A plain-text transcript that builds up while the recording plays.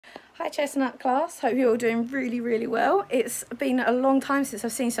Hi Chestnut class, hope you're all doing really well. It's been a long time since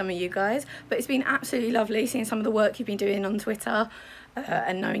I've seen some of you guys, but it's been absolutely lovely seeing some of the work you've been doing on Twitter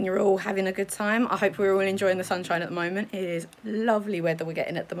and knowing you're all having a good time. I hope we're all enjoying the sunshine at the moment. It is lovely weather we're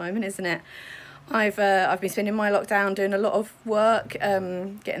getting at the moment, isn't it? I've been spending my lockdown doing a lot of work,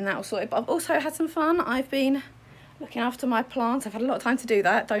 getting that all sorted, but I've also had some fun. I've been looking after my plants. I've had a lot of time to do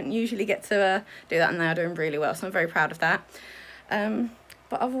that. Don't usually get to do that, and they are doing really well, so I'm very proud of that.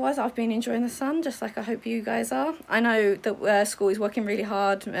 But otherwise, I've been enjoying the sun, just like I hope you guys are. I know that school is working really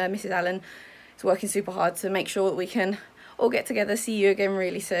hard. Mrs. Allen is working super hard to make sure that we can all get together, see you again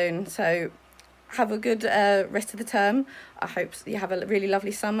really soon. So have a good rest of the term. I hope you have a really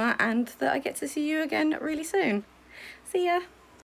lovely summer and that I get to see you again really soon. See ya.